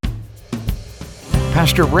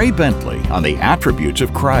Pastor Ray Bentley on the attributes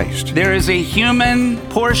of Christ. There is a human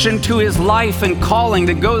portion to his life and calling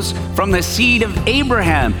that goes from the seed of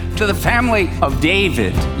Abraham to the family of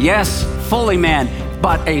David. Yes, fully man,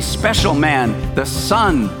 but a special man, the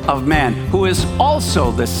Son of Man, who is also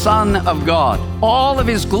the Son of God. All of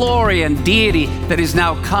his glory and deity that is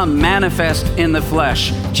now come manifest in the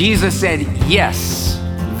flesh. Jesus said, yes,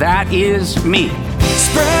 that is me.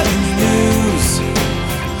 Spreading the news,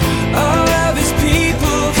 all of his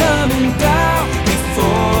people coming down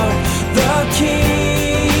before the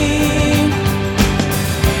King.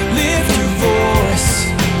 Lift your voice,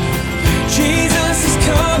 Jesus is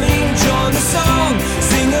coming, join the song,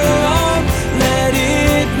 sing along, let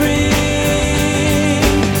it ring.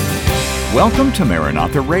 Welcome to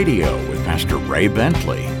Maranatha Radio with Pastor Ray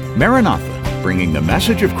Bentley. Maranatha, bringing the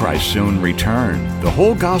message of Christ's soon return, the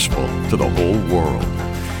whole gospel to the whole world.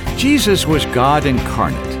 Jesus was God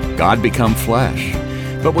incarnate, God become flesh.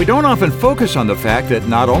 But we don't often focus on the fact that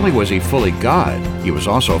not only was he fully God, he was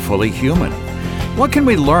also fully human. What can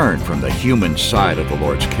we learn from the human side of the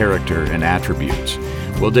Lord's character and attributes?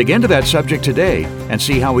 We'll dig into that subject today and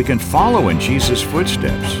see how we can follow in Jesus'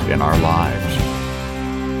 footsteps in our lives.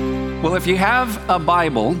 Well, if you have a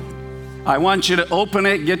Bible, I want you to open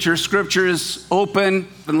it, get your scriptures open,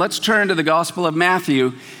 and let's turn to the Gospel of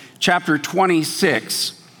Matthew, chapter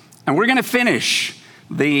 26. And we're going to finish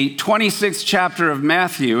the 26th chapter of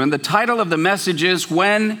Matthew. And the title of the message is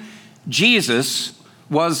When Jesus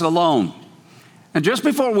Was Alone. And just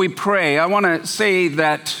before we pray, I want to say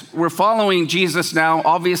that we're following Jesus now,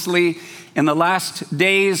 obviously, in the last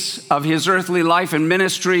days of his earthly life and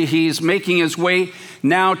ministry. He's making his way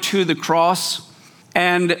now to the cross.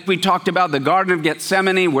 And we talked about the Garden of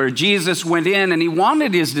Gethsemane, where Jesus went in and he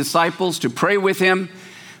wanted his disciples to pray with him,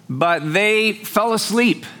 but they fell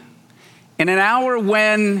asleep. In an hour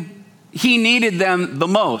when he needed them the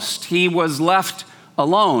most, he was left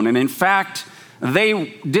alone. And in fact,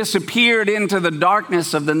 they disappeared into the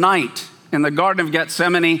darkness of the night in the Garden of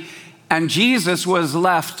Gethsemane, and Jesus was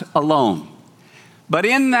left alone. But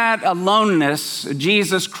in that aloneness,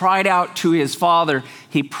 Jesus cried out to his Father.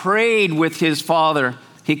 He prayed with his Father.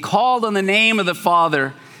 He called on the name of the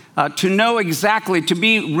Father to know exactly, to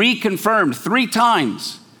be reconfirmed 3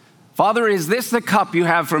 times. Father, is this the cup you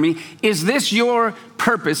have for me? Is this your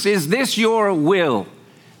purpose? Is this your will?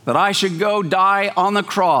 That I should go die on the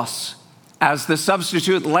cross as the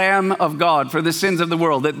substitute Lamb of God for the sins of the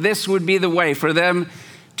world, that this would be the way for them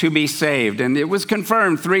to be saved. And it was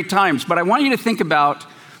confirmed 3 times. But I want you to think about,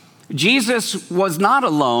 Jesus was not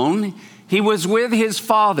alone. He was with his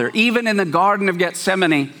Father, even in the Garden of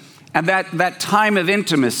Gethsemane, and that time of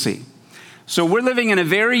intimacy. So we're living in a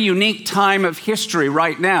very unique time of history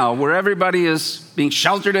right now, where everybody is being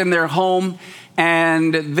sheltered in their home,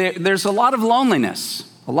 and there's a lot of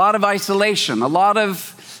loneliness, a lot of isolation, a lot of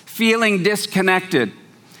feeling disconnected.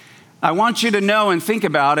 I want you to know and think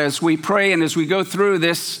about, as we pray and as we go through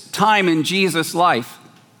this time in Jesus' life,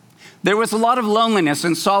 there was a lot of loneliness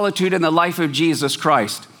and solitude in the life of Jesus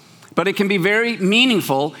Christ. But it can be very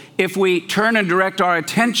meaningful if we turn and direct our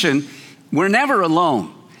attention. We're never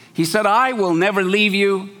alone. He said, I will never leave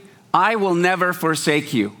you. I will never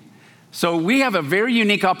forsake you. So we have a very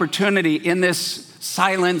unique opportunity in this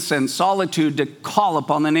silence and solitude to call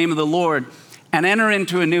upon the name of the Lord and enter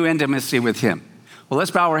into a new intimacy with him. Well,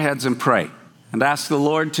 let's bow our heads and pray and ask the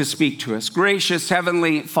Lord to speak to us. Gracious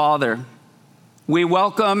Heavenly Father, we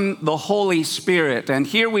welcome the Holy Spirit, and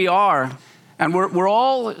here we are, and we're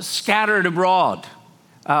all scattered abroad.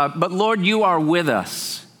 But Lord, you are with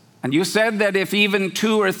us. And you said that if even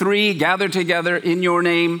 2 or 3 gather together in your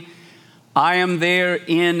name, I am there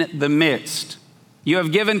in the midst. You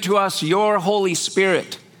have given to us your Holy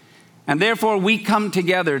Spirit, and therefore we come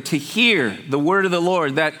together to hear the word of the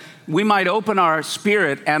Lord, that we might open our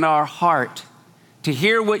spirit and our heart to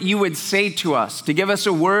hear what you would say to us, to give us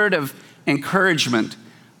a word of encouragement,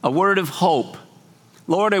 a word of hope.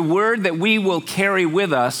 Lord, a word that we will carry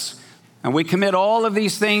with us. And we commit all of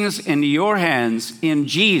these things into your hands in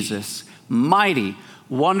Jesus' mighty,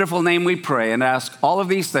 wonderful name we pray and ask all of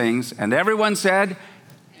these things. And everyone said,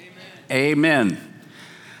 Amen. Amen.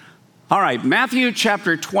 All right, Matthew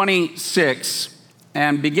chapter 26,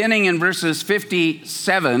 and beginning in verses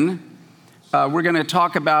 57, we're going to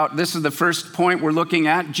talk about, this is the first point we're looking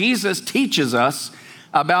at. Jesus teaches us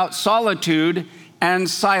about solitude and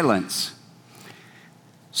silence.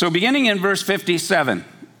 So beginning in verse 57,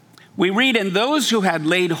 we read, and those who had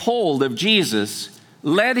laid hold of Jesus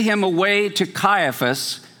led him away to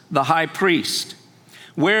Caiaphas, the high priest,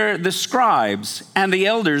 where the scribes and the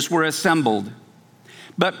elders were assembled.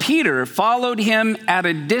 But Peter followed him at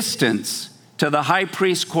a distance to the high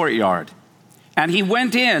priest's courtyard. And he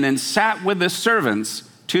went in and sat with the servants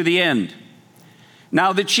to the end.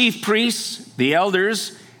 Now the chief priests, the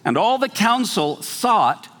elders, and all the council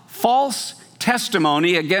sought false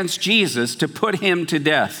testimony against Jesus to put him to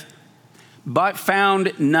death, but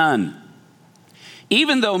found none.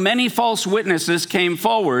 Even though many false witnesses came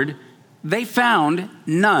forward, they found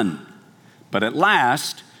none. But at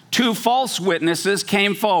last, 2 false witnesses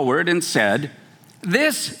came forward and said,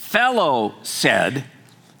 "This fellow said,"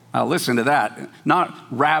 now listen to that, not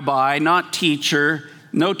rabbi, not teacher,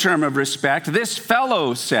 no term of respect. "This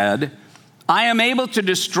fellow said, I am able to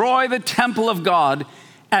destroy the temple of God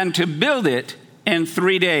and to build it in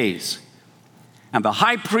 3 days." And the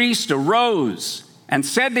high priest arose and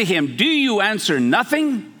said to him, "Do you answer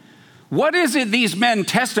nothing? What is it these men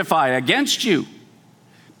testify against you?"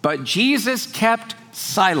 But Jesus kept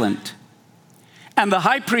silent. And the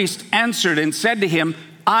high priest answered and said to him,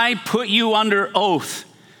 "I put you under oath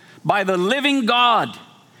by the living God.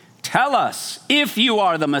 Tell us if you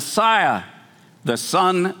are the Messiah, the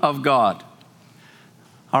Son of God."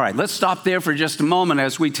 All right, let's stop there for just a moment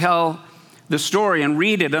as we tell the story and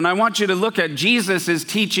read it. And I want you to look at Jesus is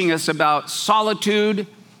teaching us about solitude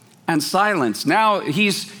and silence. Now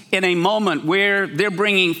he's in a moment where they're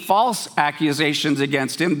bringing false accusations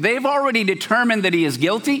against him. They've already determined that he is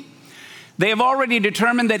guilty. They have already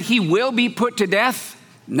determined that he will be put to death.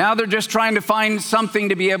 Now they're just trying to find something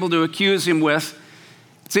to be able to accuse him with.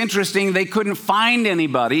 It's interesting, they couldn't find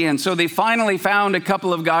anybody, and so they finally found a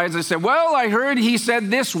couple of guys that said, "Well, I heard he said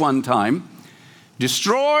this one time,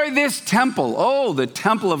 'Destroy this temple.' Oh, the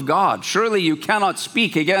temple of God. Surely you cannot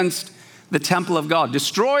speak against the temple of God.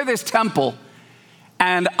 Destroy this temple,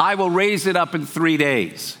 and I will raise it up in 3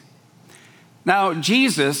 days." Now,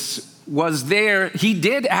 Jesus was there. He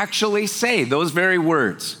did actually say those very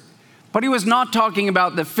words. But he was not talking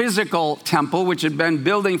about the physical temple, which had been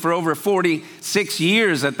building for over 46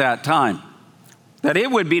 years at that time, that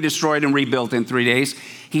it would be destroyed and rebuilt in 3 days.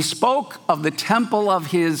 He spoke of the temple of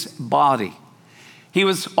his body. He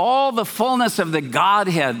was all the fullness of the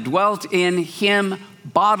Godhead dwelt in him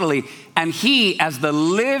bodily. And he, as the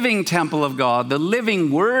living temple of God, the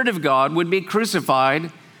living Word of God, would be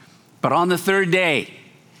crucified. But on the 3rd day,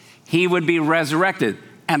 he would be resurrected.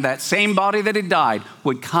 And that same body that had died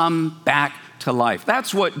would come back to life.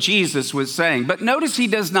 That's what Jesus was saying. But notice he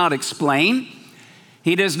does not explain.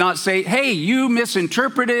 He does not say, "Hey, you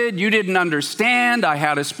misinterpreted, you didn't understand, I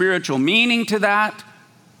had a spiritual meaning to that."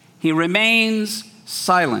 He remains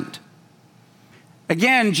silent.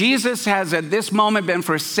 Again, Jesus has at this moment been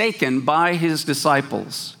forsaken by his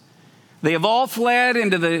disciples. They have all fled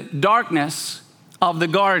into the darkness of the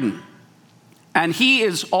garden, and he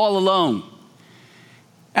is all alone.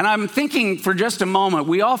 And I'm thinking for just a moment,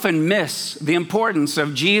 we often miss the importance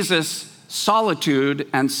of Jesus' solitude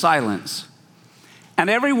and silence. And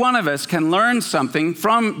every one of us can learn something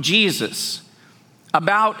from Jesus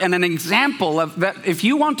about and an example of that. If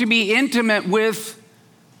you want to be intimate with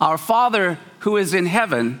our Father who is in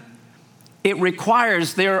heaven, it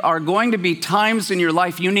requires there are going to be times in your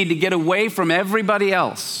life you need to get away from everybody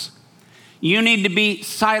else. You need to be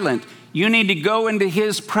silent. You need to go into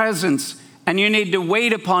his presence. And you need to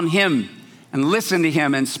wait upon him and listen to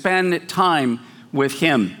him and spend time with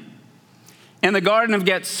him. In the Garden of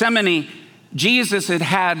Gethsemane, Jesus had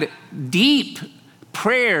had deep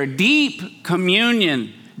prayer, deep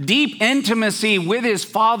communion, deep intimacy with his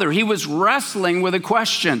Father. He was wrestling with a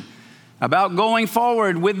question about going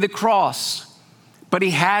forward with the cross. But he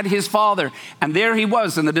had his Father, and there he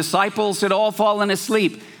was, and the disciples had all fallen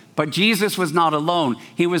asleep. But Jesus was not alone.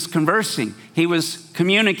 He was conversing. He was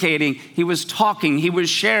communicating. He was talking. He was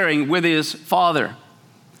sharing with his Father.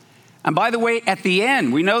 And by the way, at the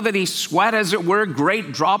end, we know that he sweat, as it were,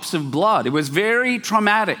 great drops of blood. It was very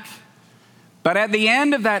traumatic. But at the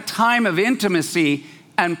end of that time of intimacy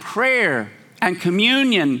and prayer and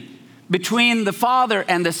communion between the Father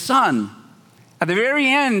and the Son, at the very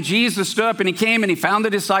end, Jesus stood up and he came and he found the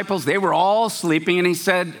disciples. They were all sleeping, and he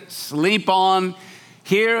said, "Sleep on.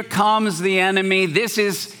 Here comes the enemy. This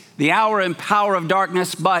is the hour and power of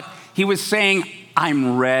darkness." But he was saying,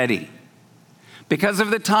 "I'm ready. Because of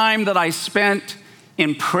the time that I spent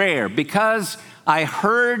in prayer, because I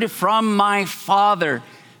heard from my Father,"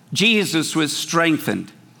 Jesus was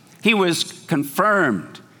strengthened. He was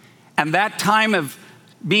confirmed. And that time of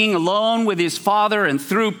being alone with his Father and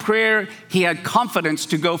through prayer, he had confidence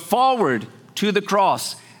to go forward to the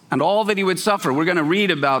cross and all that he would suffer. We're going to read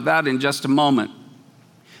about that in just a moment.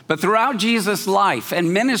 But throughout Jesus' life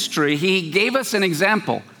and ministry, he gave us an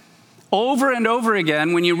example. Over and over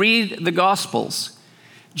again, when you read the Gospels,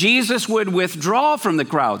 Jesus would withdraw from the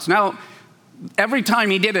crowds. Now, every time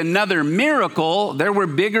he did another miracle, there were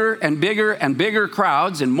bigger and bigger and bigger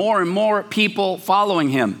crowds and more people following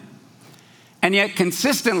him. And yet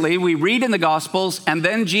consistently we read in the Gospels, and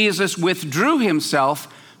then Jesus withdrew himself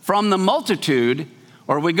from the multitude,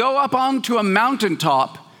 or we go up onto a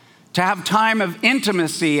mountaintop to have time of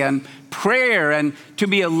intimacy and prayer and to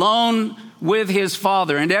be alone with his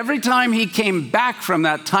Father. And every time he came back from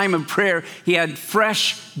that time of prayer, he had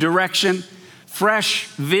fresh direction, fresh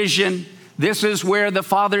vision. This is where the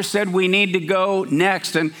Father said we need to go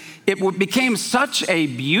next. And it became such a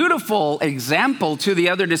beautiful example to the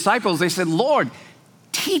other disciples. They said, Lord,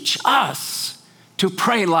 teach us to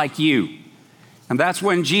pray like you. And that's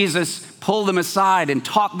when Jesus pulled them aside and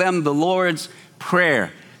taught them the Lord's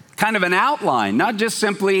Prayer. Kind of an outline, not just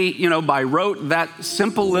simply, by rote, that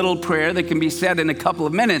simple little prayer that can be said in a couple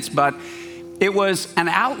of minutes, but it was an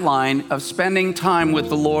outline of spending time with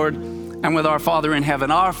the Lord and with our Father in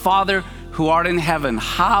heaven. Our Father who art in heaven,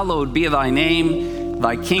 hallowed be thy name.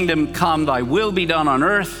 Thy kingdom come, thy will be done on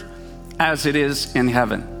earth as it is in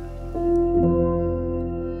heaven.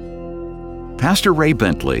 Pastor Ray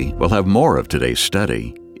Bentley will have more of today's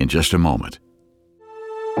study in just a moment.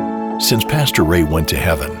 Since Pastor Ray went to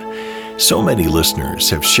heaven, so many listeners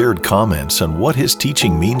have shared comments on what his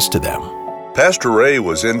teaching means to them. Pastor Ray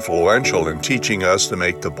was influential in teaching us to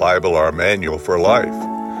make the Bible our manual for life.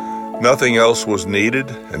 Nothing else was needed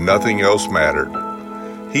and nothing else mattered.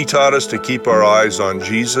 He taught us to keep our eyes on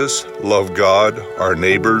Jesus, love God, our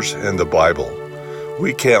neighbors, and the Bible.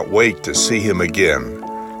 We can't wait to see him again.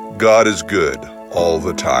 God is good all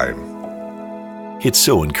the time. It's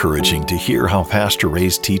so encouraging to hear how Pastor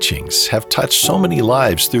Ray's teachings have touched so many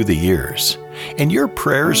lives through the years, and your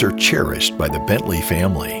prayers are cherished by the Bentley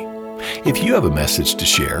family. If you have a message to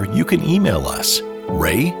share, you can email us,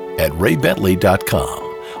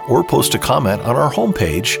 ray@raybentley.com, or post a comment on our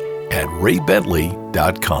homepage at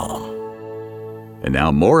raybentley.com. And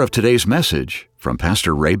now more of today's message from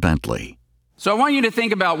Pastor Ray Bentley. So I want you to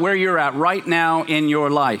think about where you're at right now in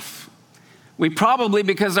your life. We probably,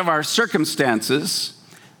 because of our circumstances,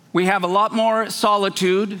 we have a lot more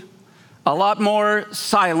solitude, a lot more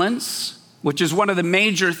silence, which is one of the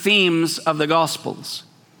major themes of the Gospels.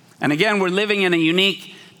 And again, we're living in a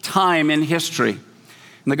unique time in history.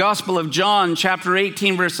 In the Gospel of John, chapter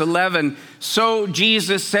 18, verse 11, so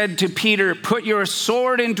Jesus said to Peter, put your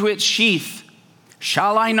sword into its sheath.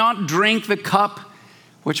 Shall I not drink the cup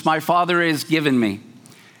which my Father has given me?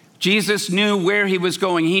 Jesus knew where he was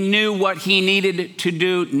going. He knew what he needed to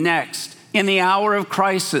do next. In the hour of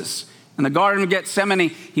crisis, in the Garden of Gethsemane,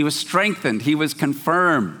 he was strengthened. He was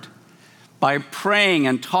confirmed by praying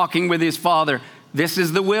and talking with his Father. This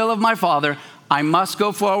is the will of my Father. I must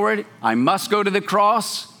go forward. I must go to the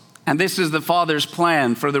cross. And this is the Father's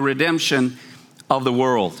plan for the redemption of the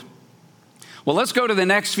world. Well, let's go to the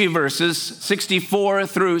next few verses, 64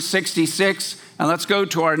 through 66. And let's go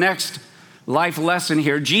to our next life lesson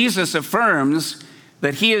here. Jesus affirms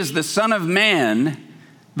that he is the Son of Man,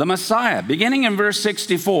 the Messiah. Beginning in verse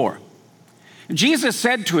 64. Jesus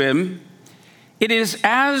said to him, it is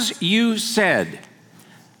as you said.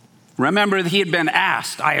 Remember that he had been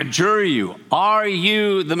asked, I adjure you, are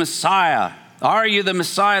you the Messiah? Are you the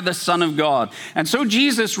Messiah, the Son of God? And so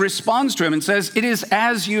Jesus responds to him and says, it is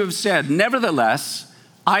as you have said. Nevertheless,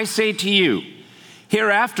 I say to you,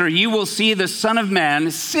 hereafter you will see the Son of Man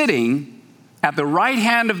sitting at the right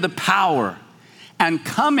hand of the power and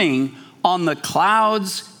coming on the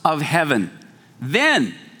clouds of heaven.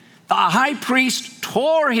 Then the high priest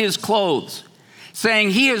tore his clothes,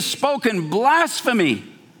 saying, he has spoken blasphemy.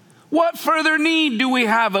 What further need do we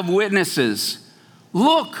have of witnesses?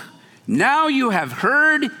 Look, now you have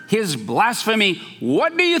heard his blasphemy.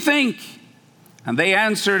 What do you think? And they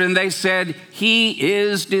answered and they said, he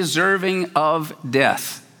is deserving of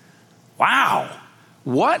death. Wow.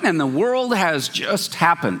 What in the world has just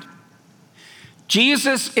happened?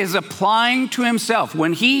 Jesus is applying to himself.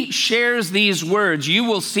 When he shares these words, you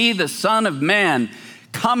will see the Son of Man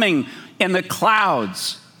coming in the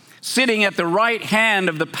clouds, sitting at the right hand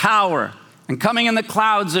of the power and coming in the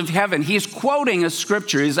clouds of heaven. He's quoting a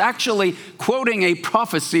scripture. He's actually quoting a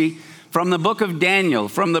prophecy from the book of Daniel,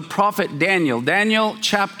 from the prophet Daniel. Daniel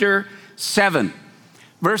chapter 7.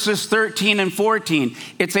 Verses 13 and 14,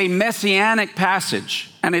 it's a messianic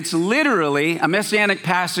passage, and it's literally a messianic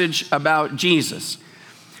passage about Jesus.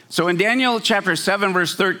 So in Daniel chapter 7,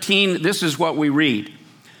 verse 13, this is what we read.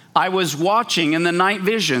 I was watching in the night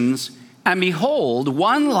visions, and behold,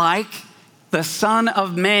 one like the Son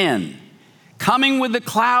of Man, coming with the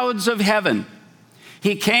clouds of heaven.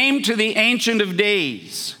 He came to the Ancient of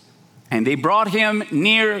Days, and they brought him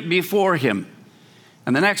near before him.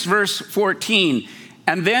 And the next verse 14,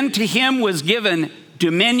 and then to him was given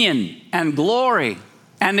dominion and glory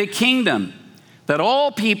and a kingdom, that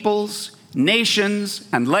all peoples, nations,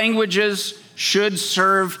 and languages should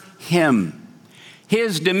serve him.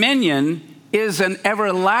 His dominion is an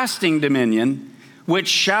everlasting dominion which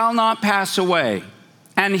shall not pass away,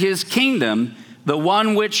 and his kingdom the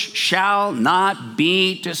one which shall not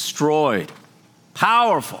be destroyed.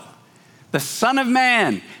 Powerful. The Son of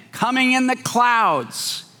Man coming in the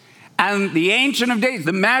clouds, and the Ancient of Days,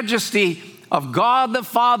 the majesty of God the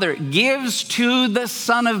Father, gives to the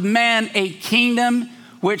Son of Man a kingdom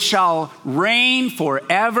which shall reign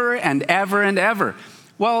forever and ever and ever.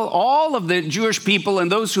 Well, all of the Jewish people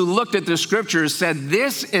and those who looked at the scriptures said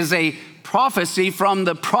this is a prophecy from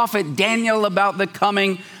the prophet Daniel about the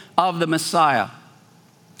coming of the Messiah.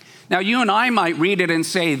 Now, you and I might read it and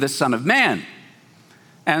say, the Son of Man.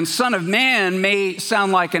 And Son of Man may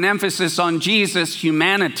sound like an emphasis on Jesus'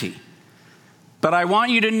 humanity. But I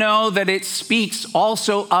want you to know that it speaks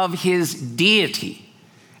also of his deity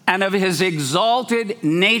and of his exalted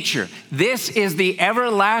nature. This is the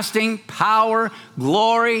everlasting power,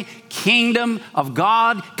 glory, kingdom of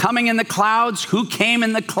God coming in the clouds. Who came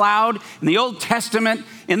in the cloud in the Old Testament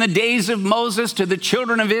in the days of Moses to the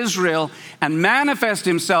children of Israel and manifest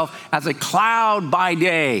himself as a cloud by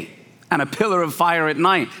day and a pillar of fire at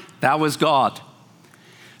night? That was God.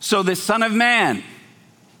 So the Son of Man,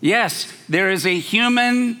 yes, there is a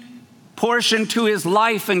human portion to his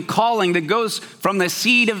life and calling that goes from the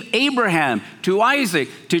seed of Abraham to Isaac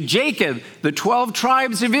to Jacob, the 12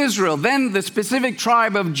 tribes of Israel, then the specific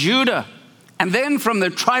tribe of Judah, and then from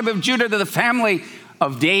the tribe of Judah to the family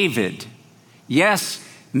of David. Yes,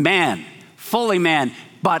 man, fully man,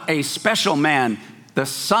 but a special man, the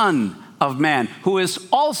Son of Man, who is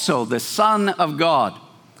also the Son of God.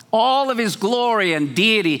 All of his glory and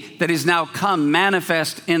deity that is now come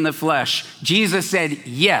manifest in the flesh. Jesus said,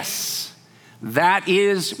 yes, that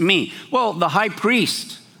is me. Well, the high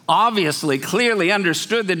priest obviously clearly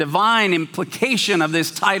understood the divine implication of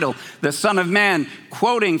this title, the Son of Man,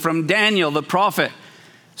 quoting from Daniel the prophet.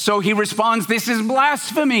 So he responds, this is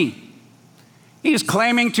blasphemy. He's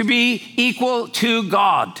claiming to be equal to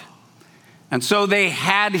God. And so they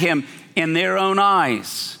had him in their own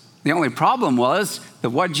eyes. The only problem was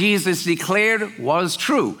that what Jesus declared was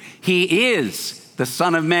true. He is the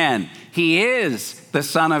Son of Man. He is the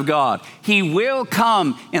Son of God. He will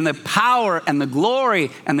come in the power and the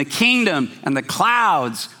glory and the kingdom and the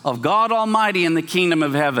clouds of God Almighty in the kingdom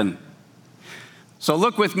of heaven. So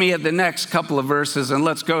look with me at the next couple of verses and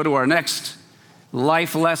let's go to our next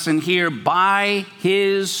life lesson here. By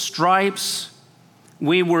his stripes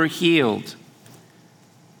we were healed.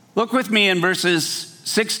 Look with me in verses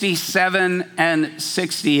 67 and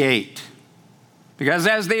 68. Because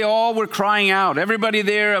as they all were crying out, everybody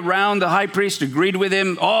there around the high priest agreed with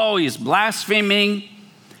him. Oh, he's blaspheming,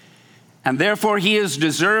 and therefore he is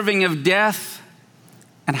deserving of death.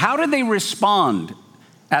 And how did they respond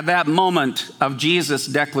at that moment of Jesus'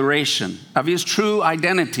 declaration of his true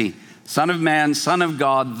identity? Son of Man, Son of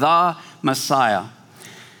God, the Messiah.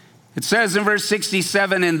 It says in verse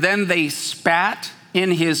 67, and then they spat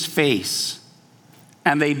in his face,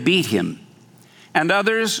 and they beat him. And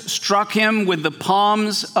others struck him with the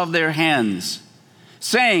palms of their hands,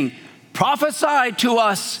 saying, prophesy to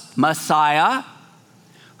us, Messiah.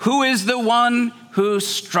 Who is the one who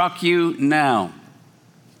struck you now?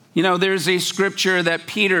 You know, there's a scripture that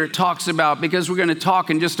Peter talks about, because we're going to talk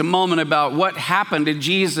in just a moment about what happened to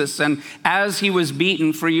Jesus and as he was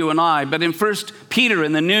beaten for you and I. But in 1 Peter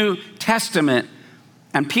in the New Testament,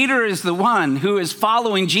 and Peter is the one who is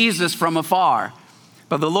following Jesus from afar.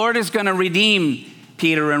 But the Lord is going to redeem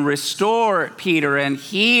Peter and restore Peter and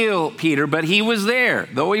heal Peter. But he was there.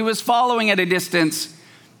 Though he was following at a distance,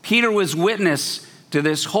 Peter was witness to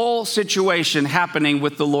this whole situation happening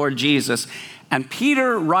with the Lord Jesus. And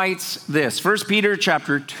Peter writes this, 1 Peter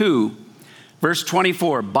chapter 2, verse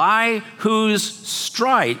 24, by whose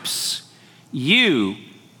stripes you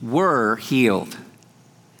were healed.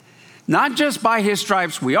 Not just by his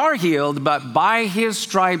stripes we are healed, but by his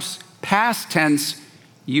stripes, past tense,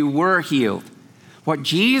 you were healed. What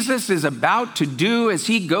Jesus is about to do as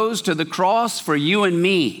he goes to the cross for you and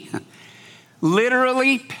me,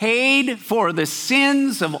 literally paid for the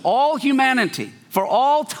sins of all humanity, for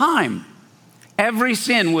all time. Every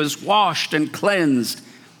sin was washed and cleansed.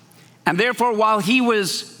 And therefore, while he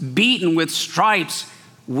was beaten with stripes,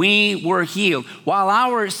 we were healed. While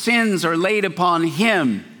our sins are laid upon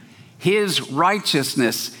him, his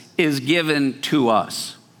righteousness is given to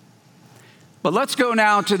us. But let's go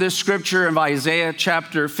now to the scripture of Isaiah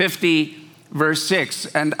chapter 50, verse 6.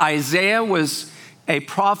 And Isaiah was a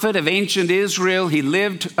prophet of ancient Israel. He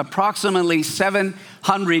lived approximately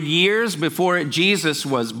 700 years before Jesus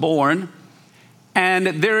was born. And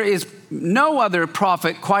there is no other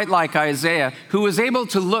prophet quite like Isaiah who was able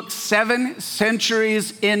to look 7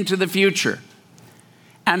 centuries into the future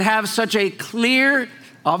and have such a clear,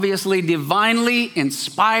 obviously divinely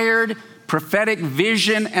inspired prophetic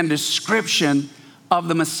vision and description of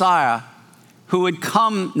the Messiah, who would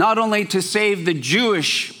come not only to save the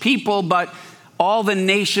Jewish people, but all the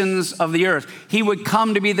nations of the earth. He would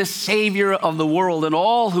come to be the Savior of the world, and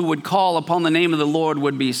all who would call upon the name of the Lord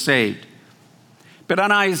would be saved. But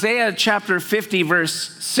on Isaiah chapter 50, verse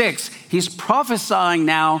 6, he's prophesying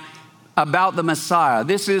now about the Messiah.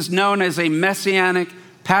 This is known as a messianic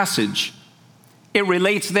passage. It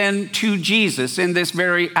relates then to Jesus in this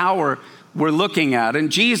very hour we're looking at. And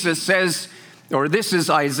Jesus says, or this is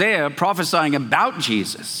Isaiah prophesying about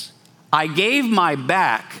Jesus, "I gave my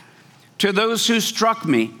back to those who struck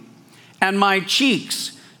me, and my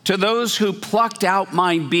cheeks to those who plucked out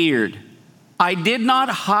my beard. I did not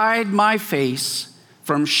hide my face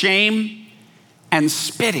from shame and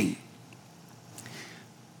spitting."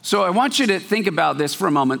 So I want you to think about this for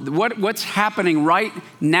a moment. What's happening right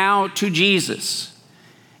now to Jesus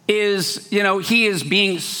is, he is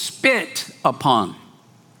being spit upon.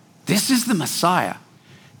 This is the Messiah.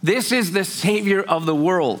 This is the Savior of the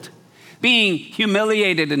world, being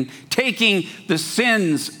humiliated and taking the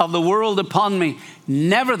sins of the world upon me.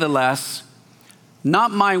 Nevertheless,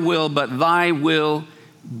 not my will, but thy will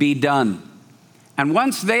be done. And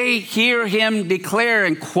once they hear him declare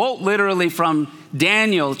and quote literally from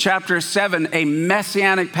Daniel chapter 7, a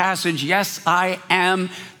messianic passage, "Yes, I am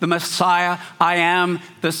the Messiah. I am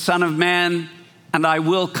the Son of Man, and I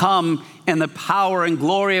will come in the power and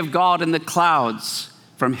glory of God in the clouds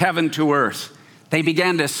from heaven to earth." They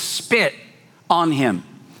began to spit on him.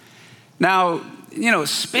 Now,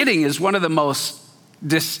 spitting is one of the most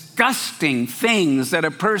disgusting things that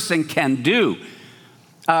a person can do.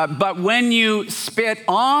 But when you spit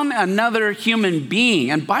on another human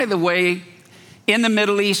being, and by the way, in the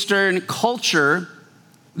Middle Eastern culture,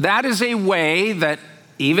 that is a way that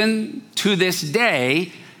even to this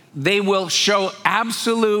day, they will show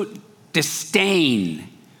absolute disdain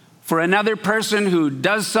for another person who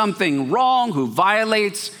does something wrong, who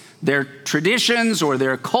violates their traditions or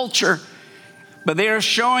their culture, but they are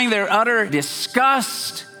showing their utter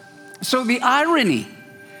disgust. So the irony,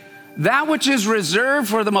 that which is reserved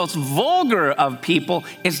for the most vulgar of people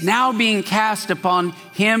is now being cast upon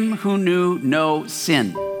him who knew no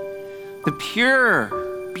sin. The pure,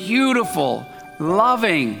 beautiful,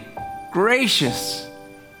 loving, gracious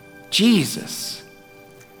Jesus.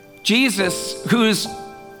 Jesus, whose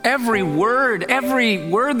every word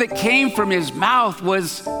that came from his mouth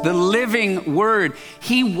was the living word.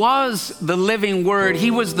 He was the living word.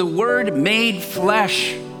 He was the Word made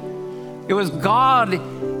flesh. It was God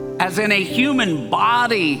as in a human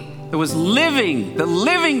body that was living, the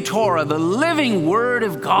living Torah, the living Word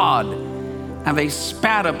of God. And they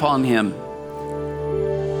spat upon him.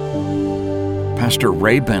 Pastor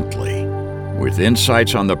Ray Bentley, with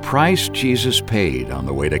insights on the price Jesus paid on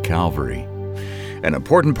the way to Calvary. An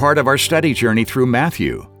important part of our study journey through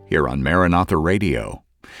Matthew, here on Maranatha Radio.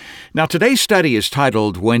 Now, today's study is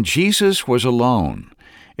titled, "When Jesus Was Alone."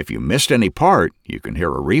 If you missed any part, you can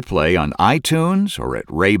hear a replay on iTunes or at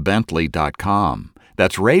raybentley.com.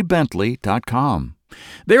 That's raybentley.com.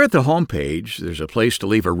 There at the homepage, there's a place to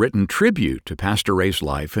leave a written tribute to Pastor Ray's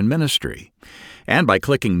life and ministry. And by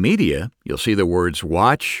clicking Media, you'll see the words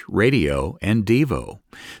Watch, Radio, and Devo.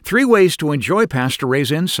 3 ways to enjoy Pastor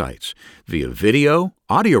Ray's insights via video,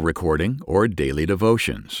 audio recording, or daily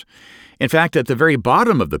devotions. In fact, at the very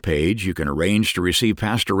bottom of the page, you can arrange to receive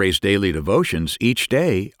Pastor Ray's daily devotions each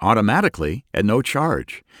day automatically at no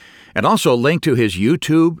charge. And also link to his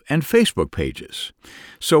YouTube and Facebook pages.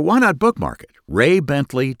 So why not bookmark it?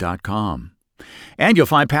 raybentley.com. And you'll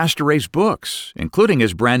find Pastor Ray's books, including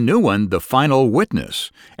his brand new one, The Final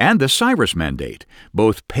Witness, and The Cyrus Mandate,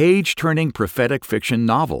 both page-turning prophetic fiction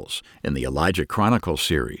novels in the Elijah Chronicles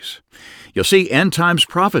series. You'll see end times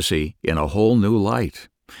prophecy in a whole new light.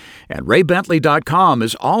 And raybentley.com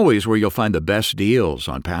is always where you'll find the best deals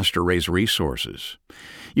on Pastor Ray's resources.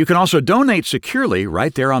 You can also donate securely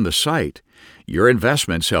right there on the site. Your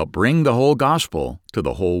investments help bring the whole gospel to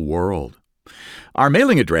the whole world. Our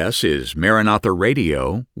mailing address is Maranatha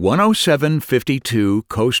Radio, 10752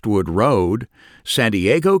 Coastwood Road, San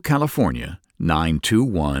Diego, California,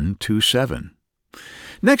 92127.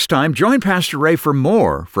 Next time, join Pastor Ray for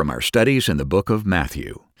more from our studies in the book of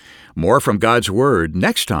Matthew. More from God's Word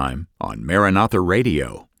next time on Maranatha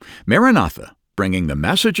Radio. Maranatha, bringing the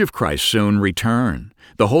message of Christ's soon return,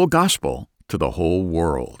 the whole gospel to the whole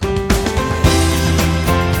world.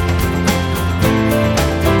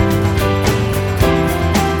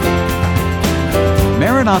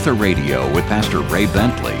 Maranatha Radio with Pastor Ray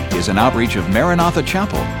Bentley is an outreach of Maranatha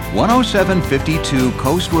Chapel, 10752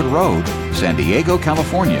 Coastwood Road, San Diego,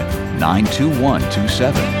 California,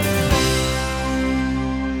 92127.